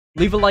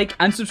Leave a like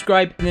and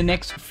subscribe in the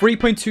next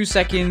 3.2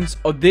 seconds,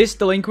 or this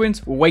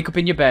delinquent will wake up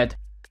in your bed.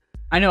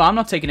 I know, I'm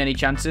not taking any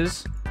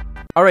chances.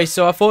 Alright,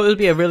 so I thought it would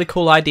be a really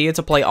cool idea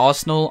to play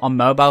Arsenal on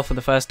mobile for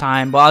the first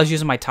time while I was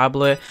using my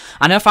tablet,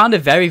 and I found it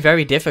very,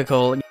 very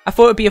difficult. I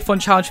thought it would be a fun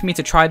challenge for me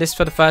to try this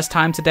for the first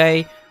time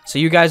today, so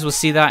you guys will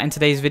see that in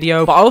today's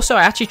video. But also,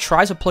 I actually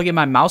tried to plug in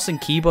my mouse and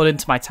keyboard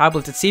into my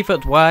tablet to see if it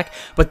would work,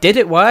 but did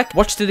it work?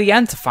 Watch to the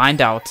end to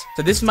find out.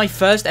 So this is my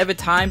first ever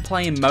time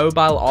playing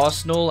mobile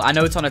Arsenal. I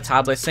know it's on a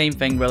tablet, same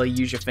thing really,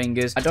 use your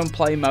fingers. I don't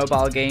play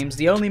mobile games.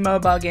 The only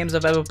mobile games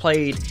I've ever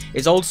played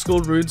is old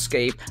school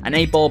RuneScape and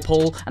 8-ball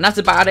pool, and that's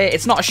about it.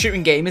 It's not a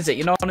shooting game, is it?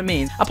 You know what I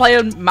mean? I play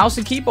on mouse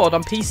and keyboard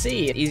on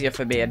PC. Easier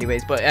for me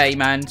anyways, but hey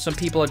man, some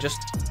people are just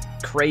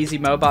crazy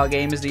mobile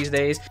gamers these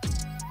days.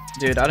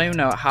 Dude, I don't even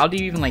know. How do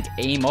you even, like,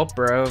 aim up,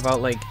 bro? Without,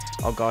 like...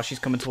 Oh, gosh, he's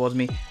coming towards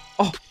me.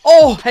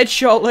 Oh,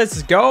 headshot.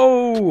 Let's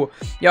go.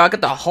 Yo, I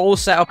got the whole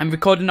setup. I'm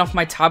recording off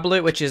my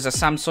tablet, which is a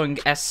Samsung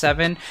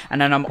S7.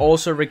 And then I'm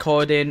also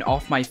recording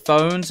off my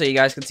phone, so you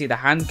guys can see the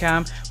hand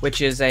cam,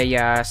 which is a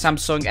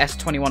Samsung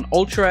S21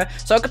 Ultra.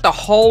 So I got the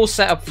whole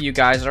setup for you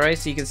guys, alright?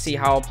 So you can see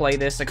how I'll play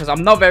this, because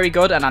I'm not very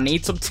good, and I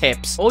need some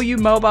tips. All you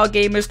mobile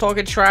gamers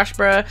talking trash,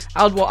 bro,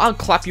 I'll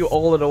clap you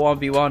all in a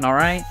 1v1,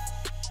 alright?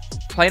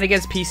 Playing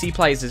against PC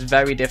players is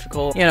very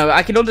difficult. You know,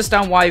 I can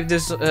understand why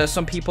there's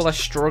some people that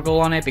struggle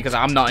on it, because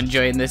I'm not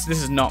enjoying this.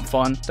 This is not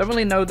fun. Don't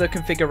really know the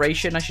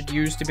configuration I should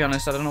use, to be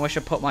honest. I don't know where I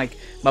should put, like,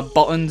 my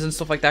buttons and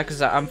stuff like that,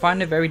 because I'm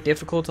finding it very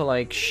difficult to,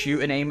 like,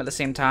 shoot and aim at the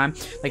same time.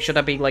 Like, should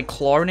I be, like,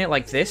 clawing it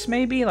like this,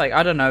 maybe? Like,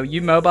 I don't know.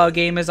 You mobile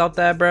gamers out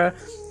there, bro.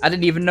 I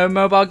didn't even know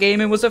mobile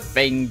gaming was a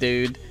thing,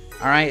 dude.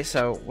 Alright,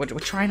 so we're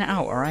trying it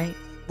out, alright?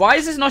 Why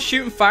is this not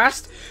shooting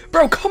fast?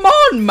 Bro, come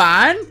on,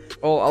 man!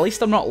 Well, at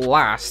least I'm not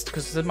last,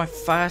 because this is my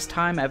first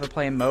time ever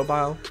playing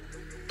mobile.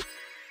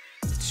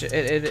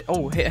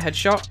 Oh, hit a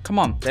headshot. Come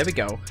on, there we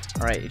go.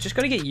 Alright, you just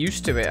gotta get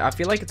used to it. I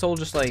feel like it's all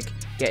just, like,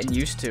 getting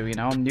used to, you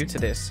know? I'm new to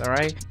this,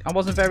 alright? I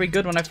wasn't very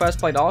good when I first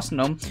played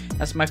Arsenal.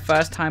 That's my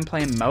first time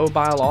playing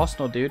mobile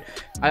Arsenal, dude.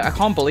 I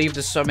can't believe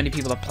there's so many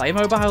people that play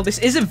mobile. This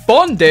isn't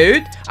fun,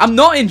 dude! I'm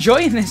not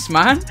enjoying this,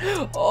 man!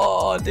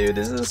 Oh, dude,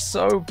 this is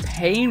so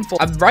painful.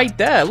 I'm right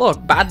there,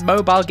 look. Bad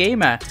mobile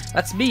gamer.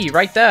 That's me,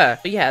 right there.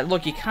 But yeah,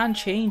 look, you can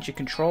change your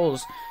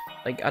controls.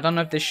 Like, I don't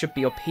know if this should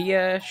be up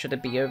here. Should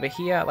it be over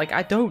here? Like,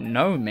 I don't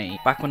know, mate.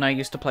 Back when I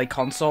used to play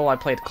console, I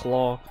played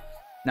claw.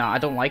 No, I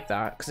don't like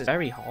that, because it's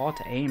very hard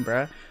to aim,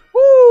 bruh.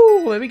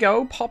 Woo! There we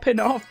go. Popping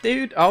off,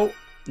 dude. Oh,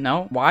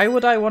 no. Why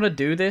would I want to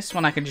do this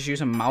when I can just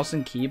use a mouse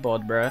and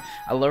keyboard, bruh?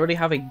 I literally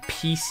have a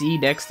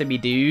PC next to me,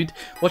 dude.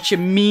 What you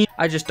mean?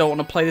 I just don't want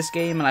to play this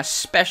game, and I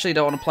especially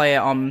don't want to play it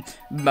on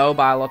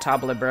mobile or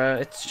tablet, bro.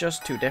 It's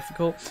just too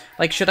difficult.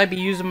 Like, should I be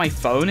using my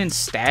phone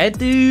instead,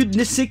 dude?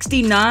 The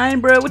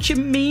 69, bro. What you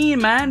mean,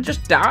 man?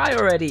 Just die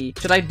already.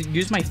 Should I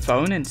use my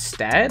phone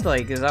instead?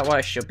 Like, is that what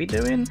I should be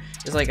doing?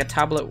 Is, like, a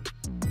tablet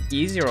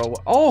easier or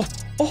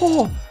what?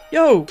 Oh,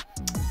 yo.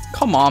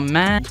 Come on,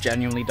 man. I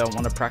genuinely don't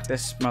want to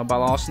practice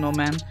mobile Arsenal,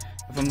 man.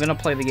 If I'm gonna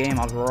play the game,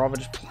 I'd rather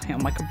just play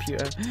on my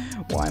computer.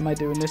 Why am I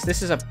doing this?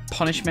 This is a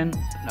punishment.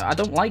 No, I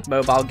don't like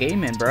mobile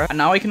gaming, bro. And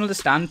now I can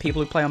understand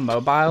people who play on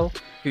mobile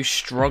who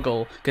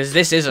struggle, because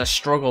this is a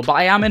struggle. But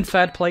I am in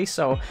third place,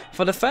 so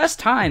for the first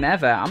time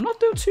ever, I'm not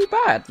doing too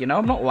bad. You know,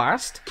 I'm not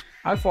last.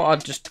 I thought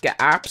I'd just get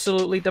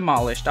absolutely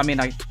demolished. I mean,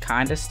 I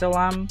kind of still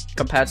am,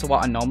 compared to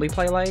what I normally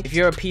play like. If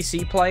you're a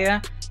PC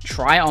player,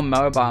 try it on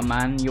mobile,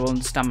 man. You'll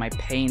understand my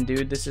pain,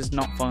 dude. This is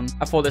not fun.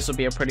 I thought this would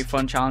be a pretty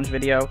fun challenge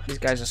video. These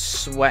guys are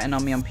sweating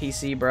on me on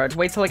PC, bro.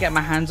 Wait till I get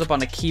my hands up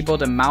on a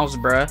keyboard and mouse,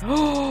 bro.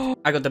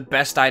 I got the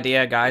best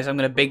idea, guys. I'm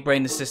gonna big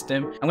brain the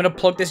system. I'm gonna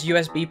plug this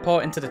USB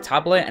port into the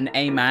tablet, and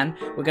hey, man,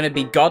 we're gonna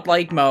be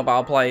godlike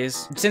mobile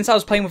players. Since I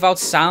was playing without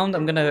sound,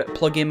 I'm gonna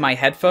plug in my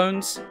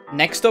headphones.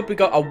 Next up, we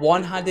got a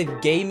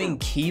one-handed gaming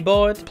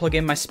keyboard. Plug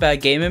in my spare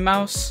gaming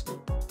mouse.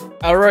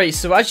 Alright,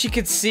 so as you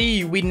can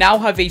see, we now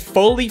have a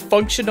fully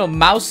functional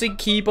mouse and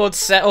keyboard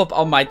setup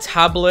on my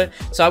tablet.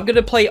 So I'm going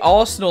to play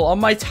Arsenal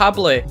on my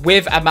tablet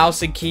with a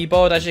mouse and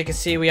keyboard. As you can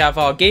see, we have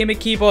our gaming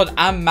keyboard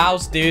and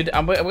mouse, dude.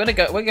 And we're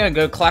gonna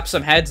go clap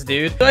some heads,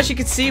 dude. So as you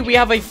can see, we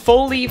have a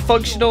fully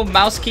functional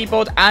mouse,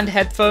 keyboard, and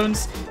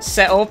headphones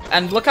set up.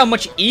 And look how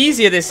much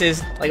easier this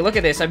is. Like, look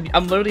at this.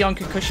 I'm literally on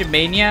Concussion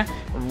Mania,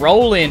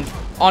 rolling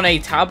on a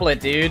tablet,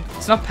 dude.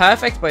 It's not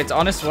perfect, but it's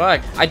honest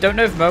work. I don't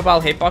know if mobile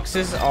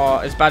hitboxes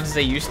are as bad as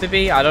they used to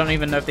be. I don't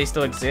even know if they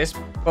still exist.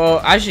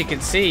 But as you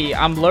can see,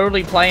 I'm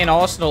literally playing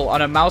Arsenal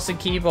on a mouse and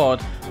keyboard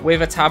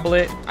with a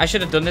tablet. I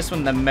should have done this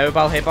when the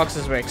mobile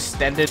hitboxes were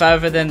extended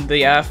further than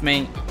the earth,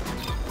 mate.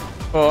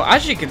 But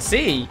as you can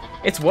see,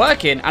 it's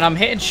working, and I'm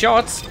hitting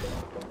shots.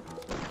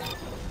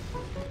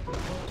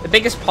 The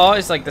biggest part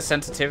is, like, the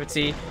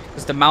sensitivity,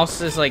 because the mouse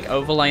is, like,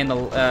 overlaying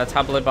the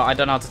tablet, but I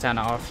don't know how to turn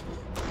it off.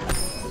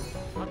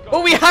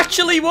 Oh, we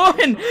actually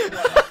won!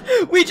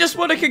 We just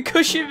won a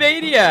concussion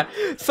mania.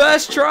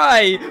 First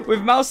try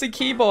with mouse and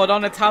keyboard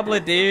on a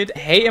tablet, dude.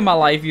 Hating my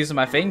life using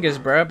my fingers,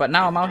 bro. But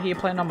now I'm out here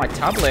playing on my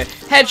tablet.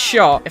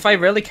 Headshot. If I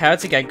really cared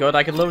to get good,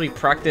 I could literally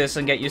practice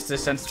and get used to the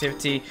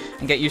sensitivity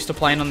and get used to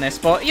playing on this.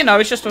 But, you know,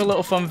 it's just a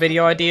little fun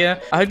video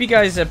idea. I hope you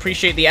guys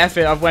appreciate the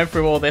effort I've went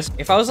through all this.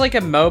 If I was like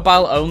a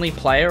mobile-only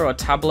player or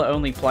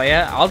tablet-only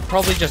player, I'd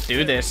probably just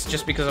do this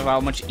just because of how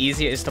much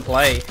easier it is to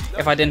play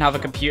if I didn't have a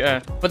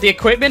computer. But the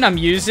equipment I'm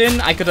using,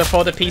 I could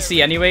afford a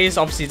PC anyways.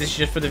 Obviously, this is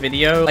just for the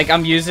video. Like,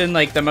 I'm using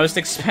like the most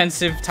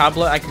expensive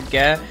tablet I could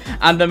get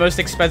and the most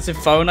expensive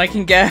phone I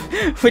can get,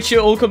 which it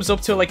all comes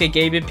up to like a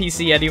gaming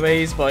PC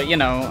anyways. But, you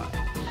know,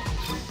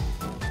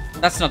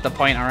 that's not the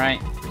point, all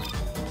right?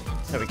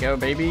 There we go,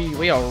 baby.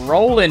 We are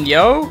rolling,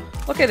 yo.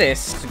 Look at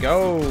this. Let's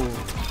go.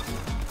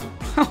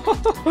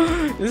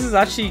 This is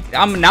actually...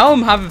 now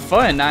I'm having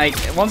fun. Like,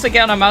 once I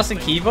get on a mouse and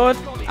keyboard,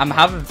 I'm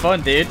having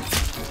fun, dude.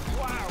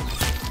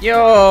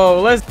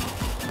 Yo, let's...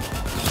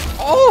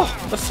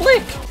 Oh, the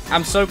flick.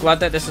 I'm so glad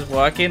that this is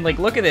working. Like,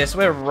 look at this.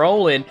 We're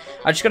rolling.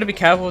 I just gotta be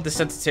careful with the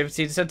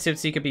sensitivity. The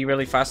sensitivity can be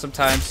really fast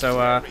sometimes. So,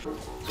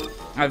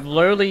 I'm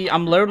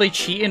literally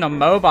cheating on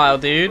mobile,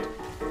 dude.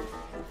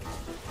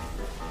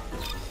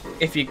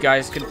 If you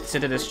guys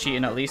consider this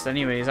cheating at least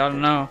anyways. I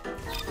don't know.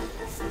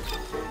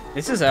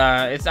 This is,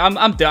 I'm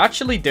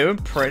actually doing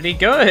pretty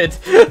good.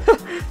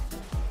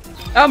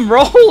 I'm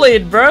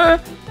rolling, bro.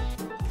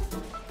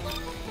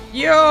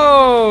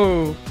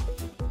 Yo.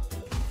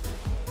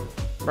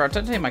 Bro,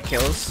 don't take my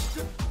kills.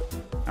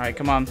 Alright,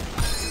 come on.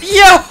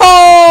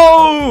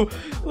 Yo!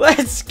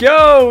 Let's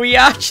go! We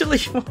actually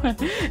won.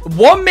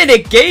 1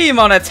 minute game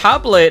on a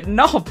tablet.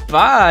 Not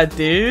bad,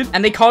 dude.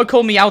 And they can't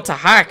call me out to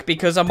hack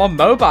because I'm on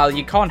mobile.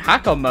 You can't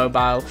hack on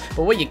mobile.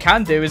 But what you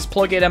can do is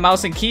plug in a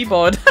mouse and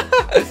keyboard.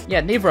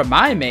 Yeah, neither am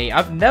I, mate.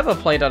 I've never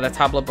played on a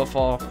tablet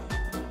before.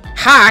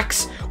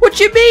 Hacks? What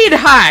you mean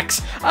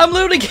hacks? I'm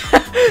literally...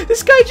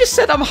 This guy just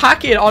said I'm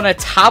hacking on a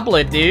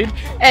tablet, dude.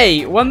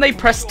 Hey, when they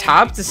press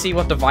tab to see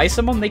what device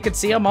I'm on, they could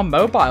see I'm on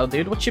mobile,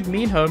 dude. What you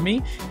mean,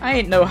 homie? I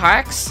ain't no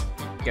hacks.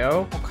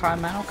 Go. Okay,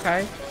 man.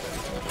 Okay.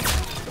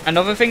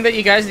 Another thing that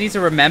you guys need to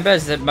remember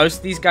is that most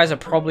of these guys are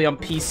probably on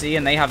PC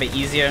and they have it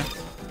easier.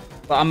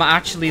 But I'm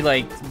actually,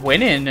 like,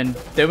 winning and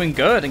doing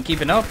good and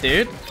keeping up,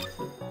 dude.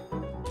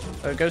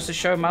 So it goes to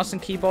show mouse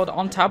and keyboard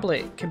on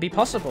tablet can be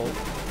possible.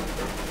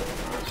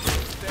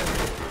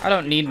 I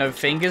don't need no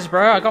fingers,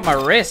 bro. I got my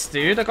wrist,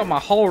 dude. I got my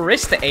whole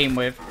wrist to aim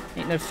with.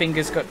 Ain't no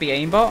fingers got to be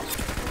aimbot.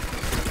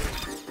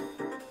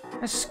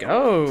 Let's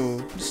go.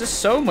 This is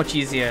so much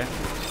easier.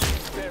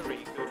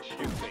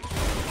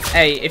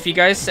 Hey, if you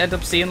guys end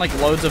up seeing like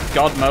loads of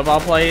God mobile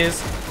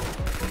players,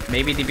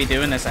 maybe they'd be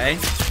doing this, eh?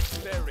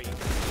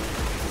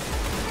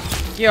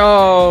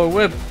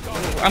 Yo,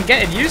 I'm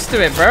getting used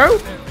to it, bro.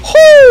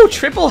 Whoo!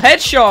 Triple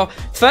headshot.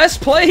 First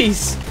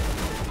place.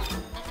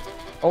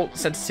 Oh,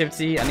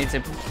 sensitivity. I need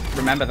to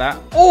remember that.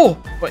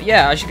 Oh! But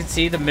yeah, as you can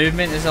see, the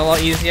movement is a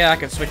lot easier. I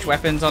can switch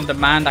weapons on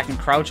demand. I can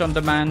crouch on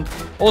demand.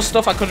 All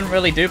stuff I couldn't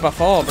really do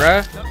before,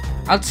 bruh.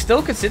 I'd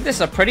still consider this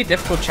a pretty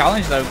difficult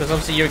challenge, though, because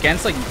obviously you're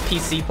against, like,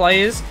 PC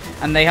players,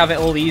 and they have it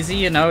all easy,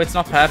 you know? It's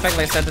not perfect.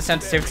 Like I said, the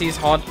sensitivity is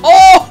hard.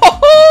 Oh!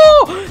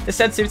 The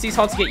sensitivity is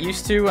hard to get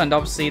used to, and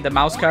obviously the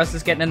mouse cursor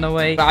is getting in the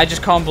way. But I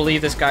just can't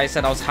believe this guy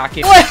said I was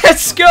hacking.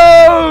 Let's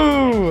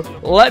go!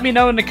 Let me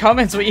know in the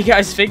comments what you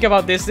guys think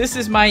about this. This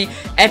is my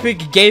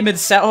epic gaming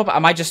setup. I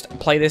might just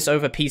play this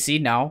over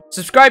PC now.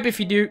 Subscribe if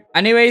you do.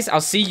 Anyways,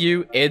 I'll see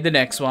you in the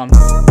next one.